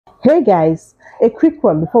Hey guys, a quick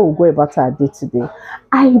one before we go about our day today.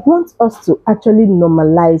 I want us to actually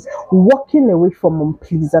normalize walking away from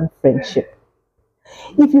unpleasant friendship.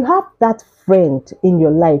 If you have that friend in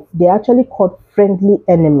your life, they're actually called friendly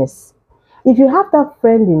enemies. If you have that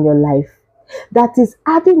friend in your life that is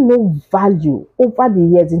adding no value over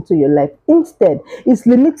the years into your life, instead, it's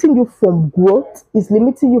limiting you from growth, it's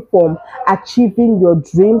limiting you from achieving your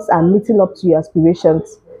dreams and meeting up to your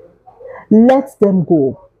aspirations, let them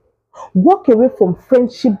go. Walk away from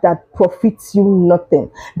friendship that profits you nothing,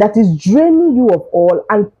 that is draining you of all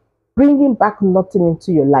and bringing back nothing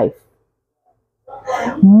into your life.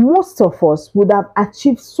 Most of us would have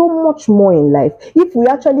achieved so much more in life if we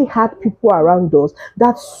actually had people around us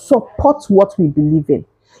that support what we believe in.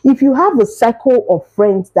 If you have a cycle of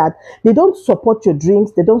friends that they don't support your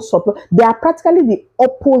dreams, they are practically the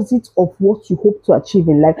opposite of what you hope to achieve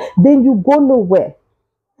in life, then you go nowhere.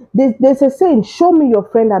 There's a saying, show me your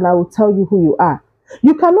friend and I will tell you who you are.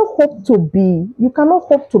 You cannot hope to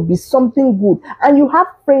be something good and you have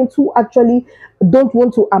friends who actually don't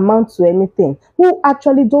want to amount to anything, who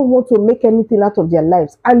actually don't want to make anything out of their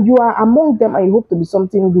lives, and you are among them and you hope to be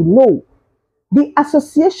something good. No. The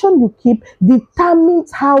association you keep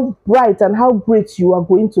determines how bright and how great you are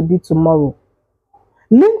going to be tomorrow.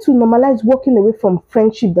 Learn to normalize walking away from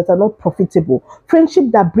friendship that are not profitable, friendship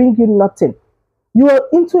that bring you nothing. You are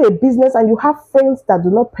into a business and you have friends that do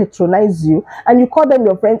not patronize you and you call them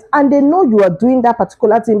your friends and they know you are doing that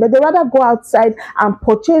particular thing, but they rather go outside and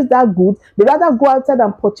purchase that good, they rather go outside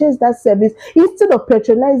and purchase that service instead of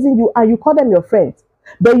patronizing you, and you call them your friends.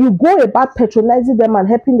 But you go about patronizing them and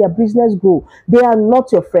helping their business grow. They are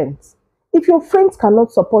not your friends. If your friends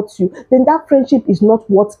cannot support you, then that friendship is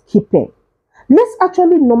not worth keeping. Let's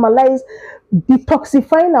actually normalize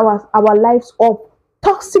detoxifying our lives of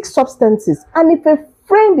toxic substances. And if a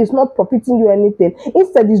friend is not profiting you anything,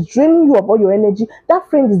 instead is draining you of all your energy, that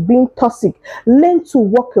friend is being toxic. Learn to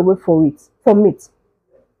walk away from it.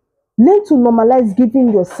 Learn to normalize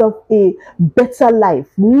giving yourself a better life.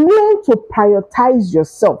 Learn to prioritize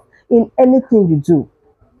yourself in anything you do.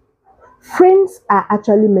 Friends are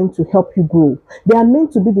actually meant to help you grow. They are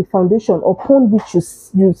meant to be the foundation upon which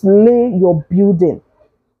you lay your building.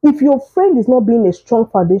 If your friend is not being a strong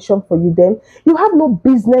foundation for you, then you have no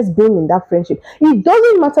business being in that friendship. It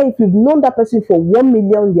doesn't matter if you've known that person for 1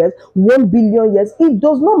 million years, 1 billion years, it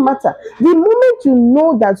does not matter. The moment you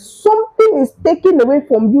know that something is taken away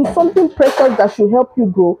from you, something precious that should help you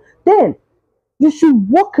grow, then you should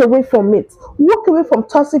walk away from it. Walk away from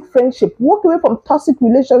toxic friendship, walk away from toxic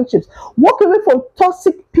relationships, walk away from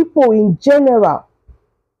toxic people in general.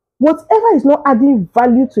 Whatever is not adding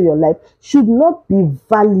value to your life should not be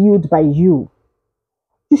valued by you.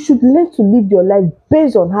 You should learn to live your life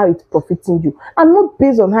based on how it's profiting you and not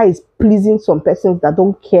based on how it's pleasing some persons that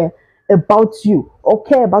don't care about you or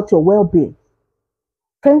care about your well-being.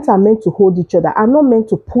 Friends are meant to hold each other, are not meant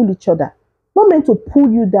to pull each other, not meant to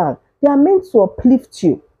pull you down. They are meant to uplift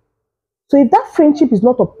you. So if that friendship is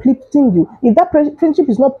not uplifting you, if that friendship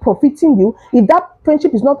is not profiting you, if that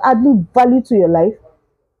friendship is not adding value to your life,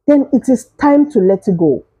 then it is time to let it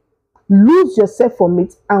go. Lose yourself from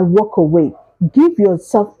it and walk away. Give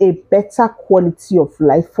yourself a better quality of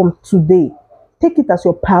life from today. Take it as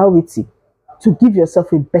your priority to give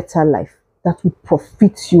yourself a better life that will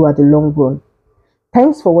profit you at the long run.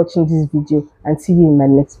 Thanks for watching this video and see you in my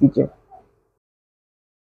next video.